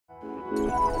Beginning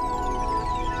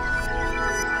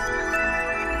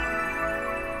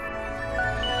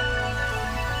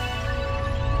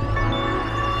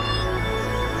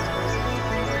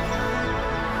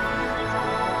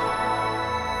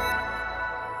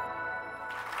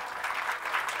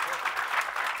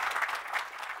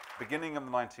in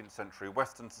the 19th century,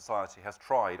 Western society has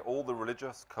tried all the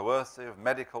religious, coercive,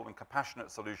 medical, and compassionate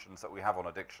solutions that we have on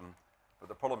addiction, but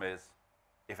the problem is,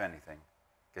 if anything,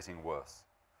 getting worse.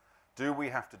 Do we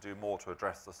have to do more to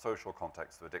address the social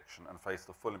context of addiction and face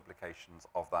the full implications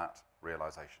of that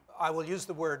realization? I will use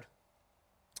the word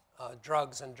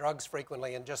drugs and drugs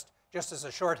frequently, and just as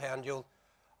a shorthand, you'll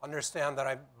understand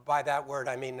that by that word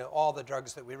I mean all the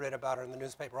drugs that we read about in the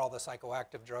newspaper, all the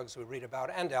psychoactive drugs we read about,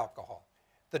 and alcohol.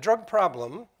 The drug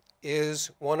problem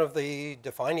is one of the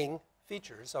defining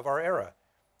features of our era.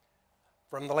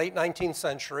 From the late 19th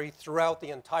century throughout the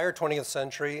entire 20th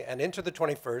century and into the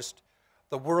 21st,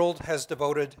 the world has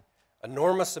devoted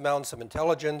enormous amounts of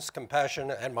intelligence,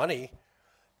 compassion, and money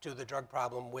to the drug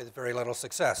problem with very little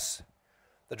success.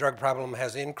 The drug problem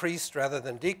has increased rather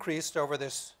than decreased over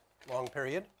this long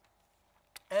period,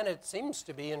 and it seems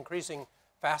to be increasing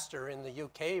faster in the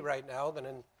UK right now than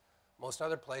in most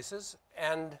other places,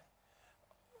 and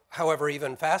however,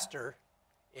 even faster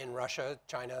in Russia,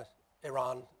 China,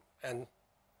 Iran, and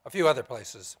a few other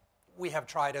places. We have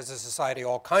tried as a society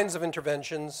all kinds of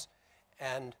interventions,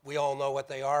 and we all know what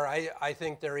they are. I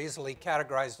think they're easily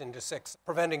categorized into 6.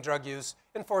 Preventing drug use,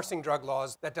 enforcing drug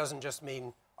laws. That doesn't just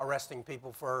mean arresting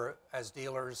people as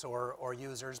dealers or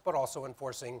users, but also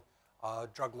enforcing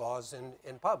drug laws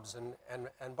in pubs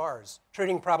and bars.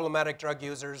 Treating problematic drug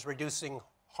users, reducing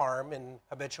harm in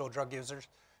habitual drug users,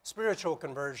 spiritual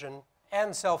conversion,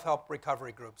 and self-help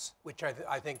recovery groups, which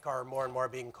I think are more and more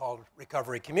being called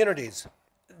recovery communities.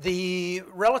 The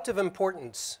relative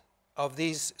importance of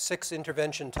these 6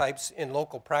 intervention types in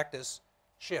local practice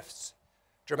shifts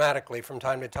dramatically from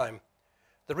time to time.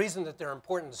 The reason that their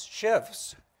importance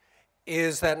shifts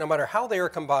is that no matter how they are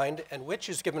combined and which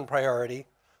is given priority,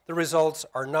 the results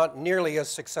are not nearly as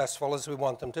successful as we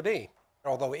want them to be.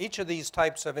 Although each of these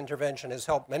types of intervention has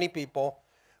helped many people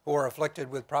who are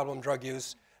afflicted with problem drug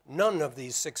use, none of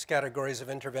these 6 categories of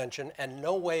intervention and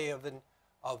no way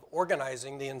of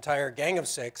organizing the entire gang of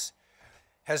 6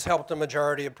 has helped the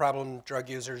majority of problem drug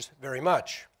users very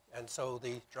much. And so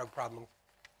the drug problem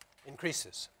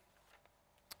increases.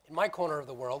 In my corner of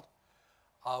the world,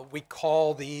 we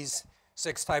call these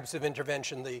 6 types of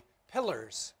intervention the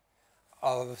pillars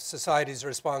of society's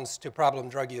response to problem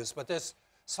drug use. But this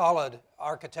solid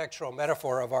architectural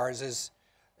metaphor of ours is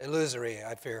illusory,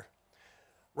 I fear.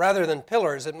 Rather than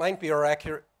pillars, it might be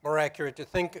more accurate to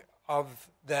think of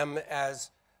them as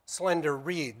slender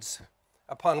reeds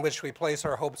upon which we place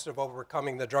our hopes of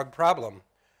overcoming the drug problem.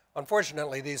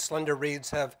 Unfortunately, these slender reeds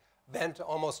have bent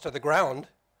almost to the ground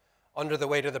under the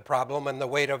weight of the problem and the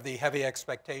weight of the heavy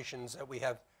expectations that we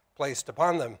have placed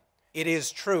upon them. It is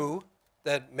true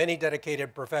that many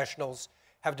dedicated professionals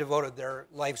have devoted their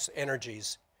life's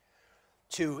energies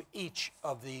to each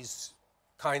of these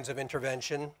kinds of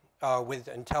intervention with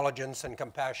intelligence and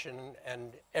compassion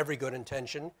and every good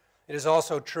intention. It is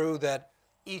also true that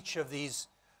each of these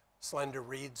slender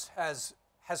reeds has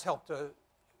helped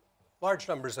large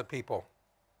numbers of people.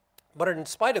 But in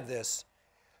spite of this,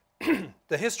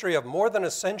 the history of more than a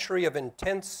century of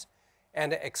intense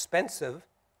and expensive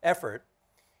effort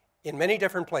in many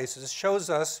different places shows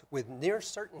us with near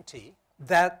certainty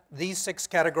that these 6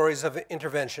 categories of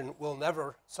intervention will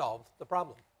never solve the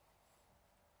problem.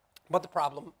 But the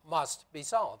problem must be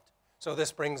solved. So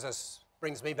this brings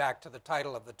me back to the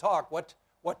title of the talk,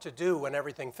 what to do when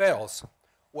everything fails.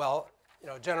 Well,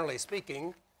 generally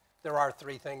speaking, there are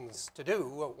 3 things to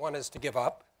do. One is to give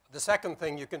up. The second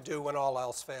thing you can do when all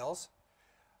else fails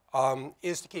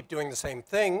is to keep doing the same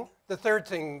thing. The third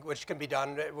thing which can be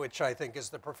done, which I think is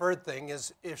the preferred thing,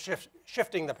 is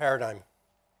shifting the paradigm.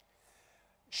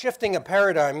 Shifting a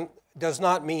paradigm does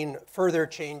not mean further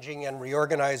changing and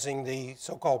reorganizing the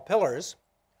so-called pillars,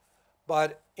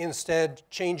 but instead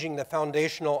changing the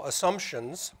foundational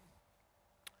assumptions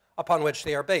upon which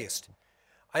they are based.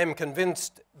 I am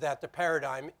convinced that the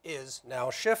paradigm is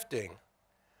now shifting.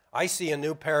 I see a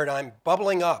new paradigm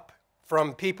bubbling up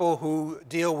from people who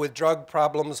deal with drug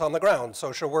problems on the ground,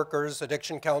 social workers,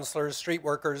 addiction counselors, street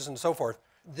workers, and so forth.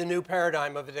 The new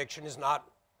paradigm of addiction is not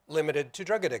limited to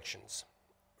drug addictions.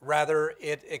 Rather,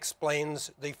 it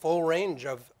explains the full range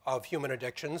of human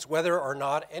addictions, whether or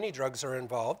not any drugs are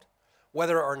involved,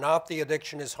 whether or not the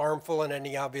addiction is harmful in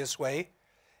any obvious way,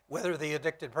 whether the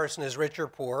addicted person is rich or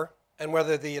poor, and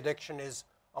whether the addiction is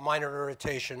a minor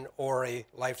irritation or a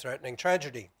life-threatening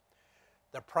tragedy.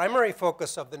 The primary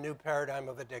focus of the new paradigm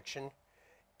of addiction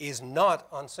is not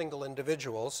on single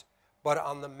individuals, but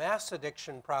on the mass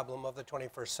addiction problem of the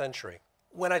 21st century.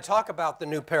 When I talk about the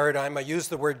new paradigm, I use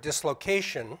the word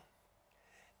dislocation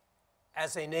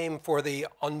as a name for the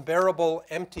unbearable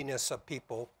emptiness of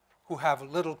people who have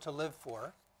little to live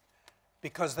for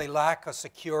because they lack a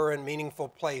secure and meaningful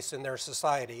place in their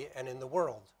society and in the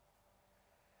world.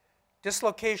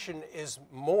 Dislocation is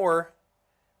more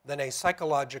than a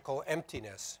psychological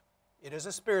emptiness. It is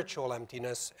a spiritual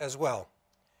emptiness as well.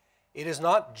 It is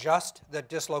not just that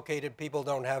dislocated people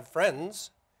don't have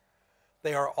friends.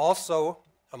 They are also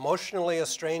emotionally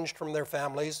estranged from their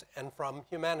families and from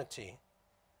humanity.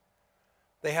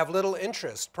 They have little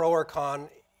interest, pro or con,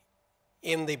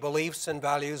 in the beliefs and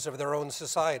values of their own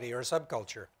society or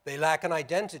subculture. They lack an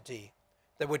identity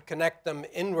that would connect them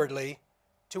inwardly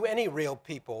to any real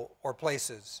people or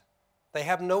places. They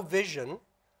have no vision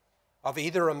of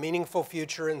either a meaningful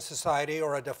future in society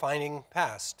or a defining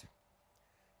past.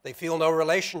 They feel no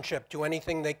relationship to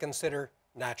anything they consider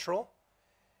natural,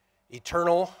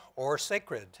 eternal, or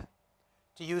sacred.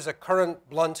 To use a current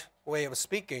blunt way of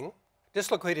speaking,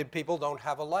 dislocated people don't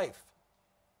have a life.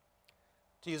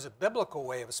 To use a biblical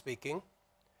way of speaking,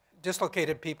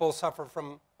 dislocated people suffer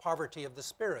from poverty of the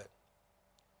spirit.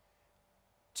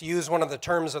 To use one of the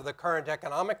terms of the current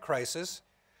economic crisis,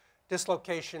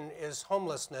 dislocation is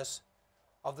homelessness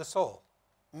of the soul.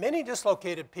 Many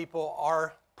dislocated people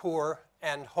are poor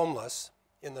and homeless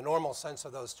in the normal sense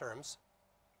of those terms,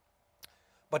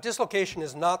 but dislocation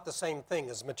is not the same thing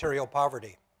as material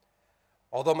poverty.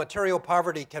 Although material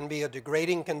poverty can be a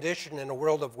degrading condition in a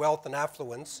world of wealth and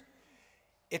affluence,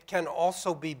 it can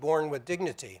also be borne with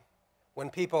dignity when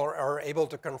people are able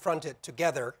to confront it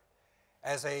together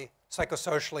as a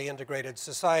psychosocially integrated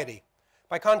society.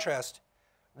 By contrast,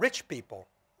 rich people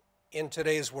in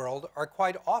today's world are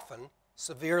quite often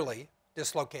severely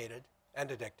dislocated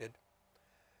and addicted.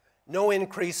 No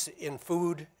increase in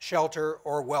food, shelter,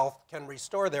 or wealth can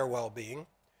restore their well-being,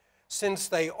 since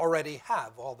they already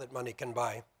have all that money can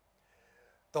buy.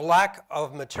 The lack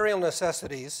of material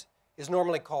necessities is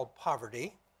normally called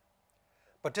poverty,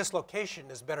 but dislocation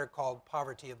is better called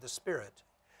poverty of the spirit.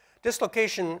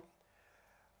 Dislocation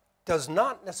does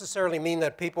not necessarily mean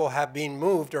that people have been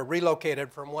moved or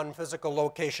relocated from one physical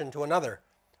location to another.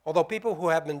 Although people who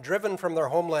have been driven from their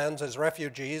homelands as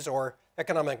refugees or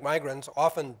economic migrants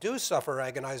often do suffer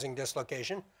agonizing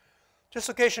dislocation,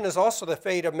 dislocation is also the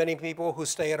fate of many people who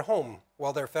stay at home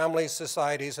while their families,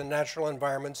 societies, and natural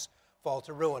environments fall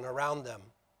to ruin around them.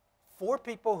 For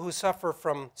people who suffer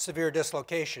from severe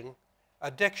dislocation,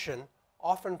 addiction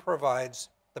often provides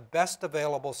the best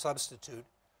available substitute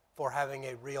for having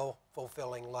a real,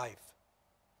 fulfilling life.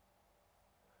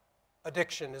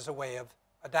 Addiction is a way of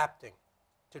adapting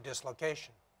to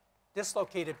dislocation.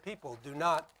 Dislocated people do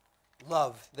not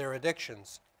love their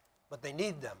addictions, but they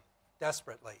need them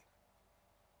desperately.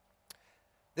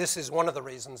 This is one of the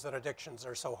reasons that addictions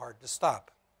are so hard to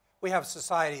stop. We have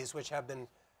societies which have been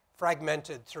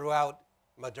fragmented throughout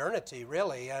modernity,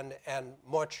 really, and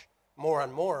much more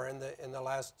and more in the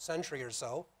last century or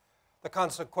so. The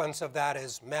consequence of that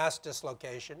is mass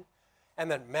dislocation, and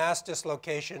that mass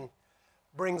dislocation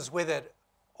brings with it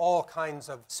all kinds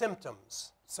of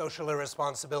symptoms: social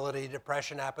irresponsibility,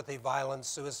 depression, apathy, violence,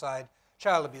 suicide,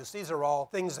 child abuse. These are all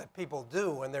things that people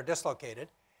do when they're dislocated,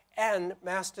 and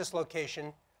mass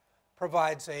dislocation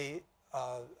provides a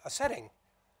setting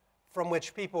from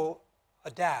which people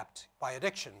adapt by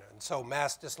addiction, and so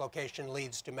mass dislocation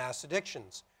leads to mass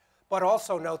addictions. But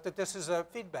also note that this is a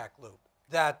feedback loop,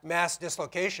 that mass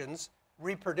dislocations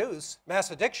reproduce,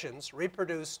 mass addictions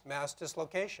reproduce mass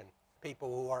dislocation.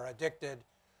 People who are addicted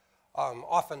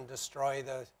often destroy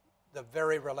the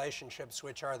very relationships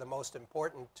which are the most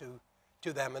important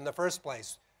to them in the first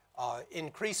place,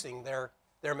 increasing their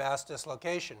mass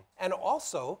dislocation. And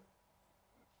also,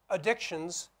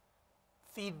 addictions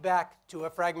feed back to a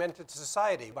fragmented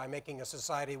society by making a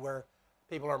society where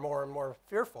people are more and more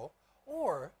fearful.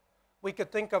 Or we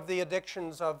could think of the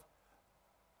addictions of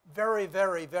very,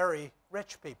 very, very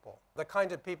rich people, the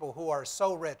kind of people who are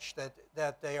so rich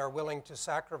that they are willing to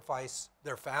sacrifice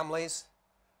their families,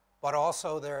 but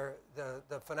also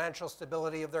the financial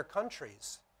stability of their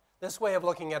countries. This way of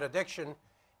looking at addiction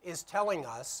is telling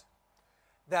us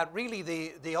that really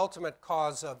the ultimate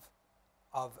cause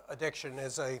of addiction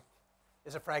is a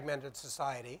fragmented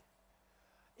society.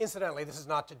 Incidentally, this is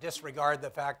not to disregard the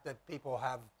fact that people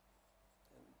have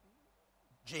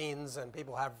genes and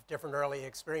people have different early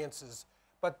experiences,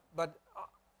 but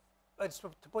it's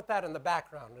to put that in the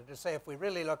background and to say if we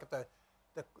really look at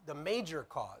the major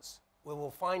cause, we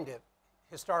will find it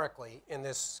historically in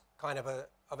this kind of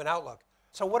an outlook.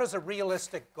 So what is a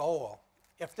realistic goal?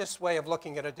 If this way of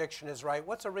looking at addiction is right,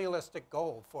 what's a realistic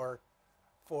goal for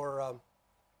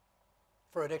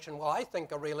addiction? Well, I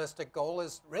think a realistic goal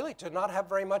is really to not have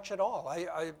very much at all.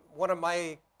 One of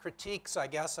my critiques, I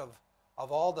guess, of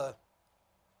all the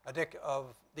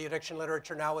addiction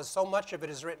literature now is so much of it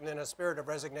is written in a spirit of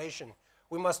resignation.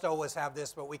 We must always have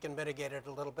this, but we can mitigate it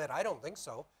a little bit. I don't think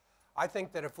so. I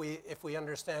think that if we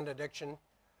understand addiction,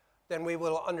 then we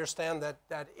will understand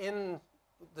that in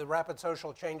the rapid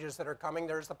social changes that are coming,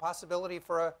 there's the possibility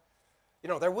for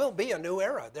there will be a new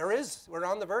era. We're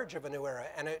on the verge of a new era,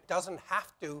 and it doesn't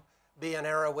have to be an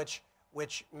era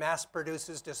which mass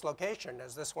produces dislocation,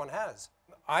 as this one has.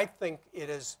 I think it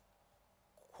is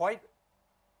quite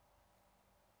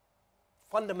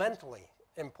fundamentally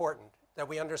important that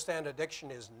we understand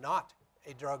addiction is not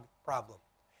a drug problem.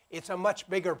 It's a much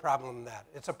bigger problem than that.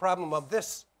 It's a problem of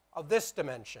this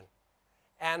dimension.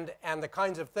 And the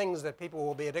kinds of things that people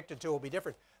will be addicted to will be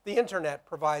different. The internet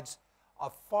provides a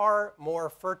far more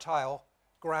fertile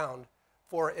ground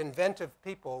for inventive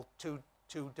people to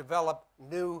develop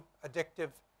new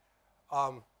addictive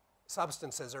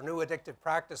substances or new addictive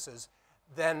practices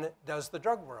than does the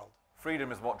drug world.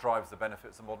 Freedom is what drives the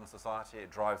benefits of modern society.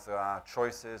 It drives our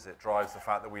choices. It drives the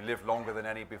fact that we live longer than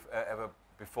ever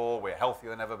before. We're healthier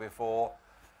than ever before.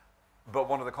 But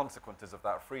one of the consequences of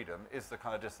that freedom is the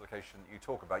kind of dislocation that you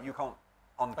talk about. You can't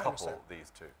uncouple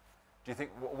these two. Do you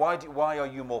think, why are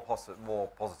you more positive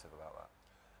about that?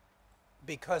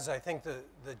 Because I think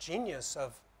the genius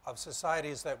of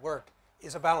societies that work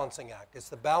is a balancing act. It's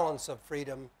the balance of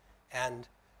freedom and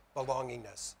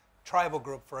belongingness. Tribal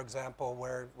group, for example,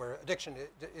 where addiction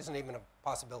isn't even a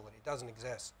possibility, it doesn't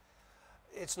exist.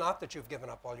 It's not that you've given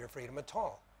up all your freedom at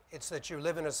all. It's that you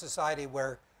live in a society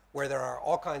where there are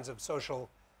all kinds of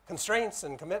social constraints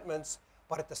and commitments,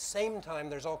 but at the same time,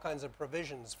 there's all kinds of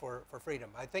provisions for freedom.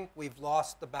 I think we've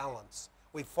lost the balance.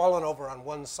 We've fallen over on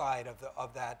one side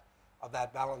of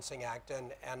that balancing act,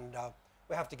 and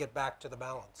we have to get back to the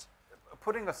balance.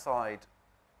 Putting aside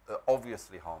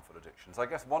obviously harmful addictions, I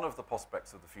guess one of the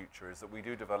prospects of the future is that we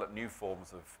do develop new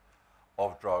forms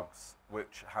of drugs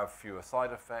which have fewer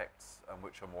side effects and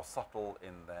which are more subtle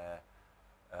in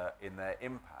their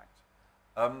impact.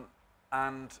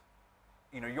 And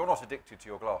you're not addicted to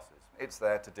your glasses. It's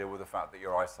there to deal with the fact that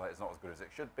your eyesight is not as good as it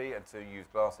should be, and to use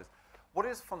glasses. What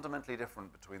is fundamentally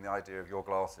different between the idea of your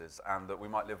glasses and that we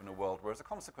might live in a world where, as a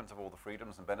consequence of all the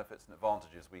freedoms and benefits and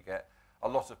advantages we get, a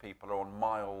lot of people are on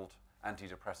mild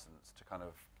antidepressants to kind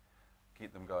of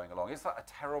keep them going along? Is that a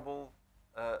terrible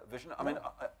vision? I mean,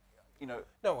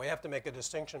 No, we have to make a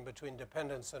distinction between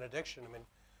dependence and addiction. I mean,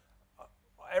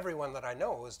 everyone that I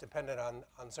know is dependent on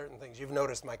certain things. You've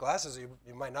noticed my glasses.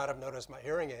 You might not have noticed my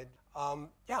hearing aid.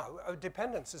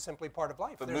 Dependence is simply part of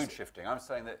life. But mood shifting, I'm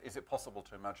saying that is it possible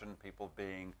to imagine people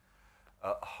being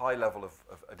a high level of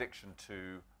addiction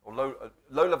to, or low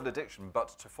level addiction, but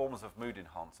to forms of mood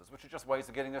enhancers, which are just ways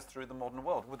of getting us through the modern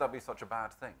world? Would that be such a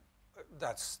bad thing?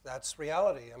 That's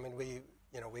reality. I mean,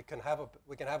 we can have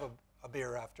a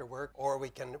beer after work, or we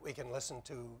can listen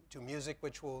to music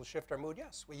which will shift our mood.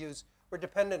 Yes, we're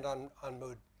dependent on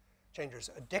mood changers.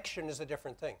 Addiction is a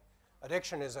different thing.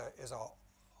 Addiction is a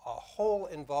whole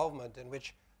involvement in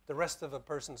which the rest of a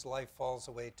person's life falls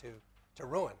away to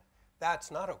ruin.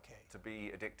 That's not okay. To be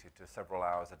addicted to several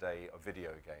hours a day of video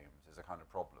games is a kind of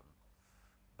problem.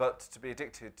 But to be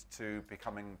addicted to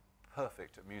becoming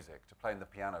perfect at music, to playing the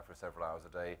piano for several hours a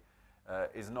day,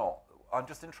 is not. I'm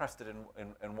just interested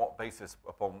in what's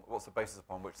the basis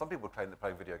upon which some people claim that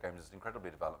playing video games is incredibly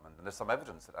development, and there's some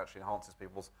evidence that actually enhances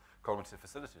people's cognitive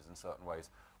facilities in certain ways.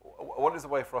 What is the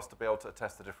way for us to be able to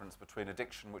test the difference between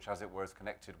addiction, which as it were is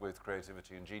connected with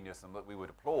creativity and genius and that we would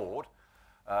applaud,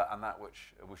 and that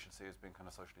which we should see as being kind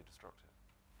of socially destructive?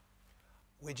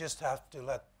 We just have to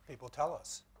let people tell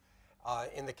us.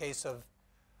 In the case of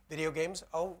video games,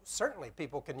 certainly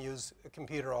people can use a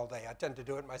computer all day. I tend to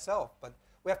do it myself, but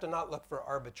we have to not look for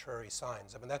arbitrary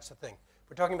signs. I mean, that's the thing.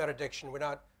 We're talking about addiction. We're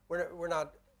not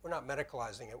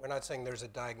medicalizing it. We're not saying there's a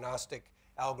diagnostic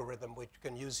algorithm which you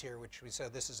can use here, which we say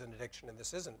this is an addiction and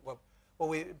this isn't.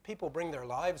 People bring their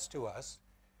lives to us,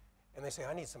 and they say,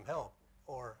 I need some help,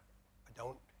 or I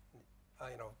don't.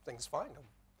 Things fine.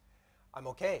 I'm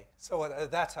okay. So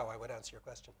that's how I would answer your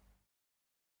question.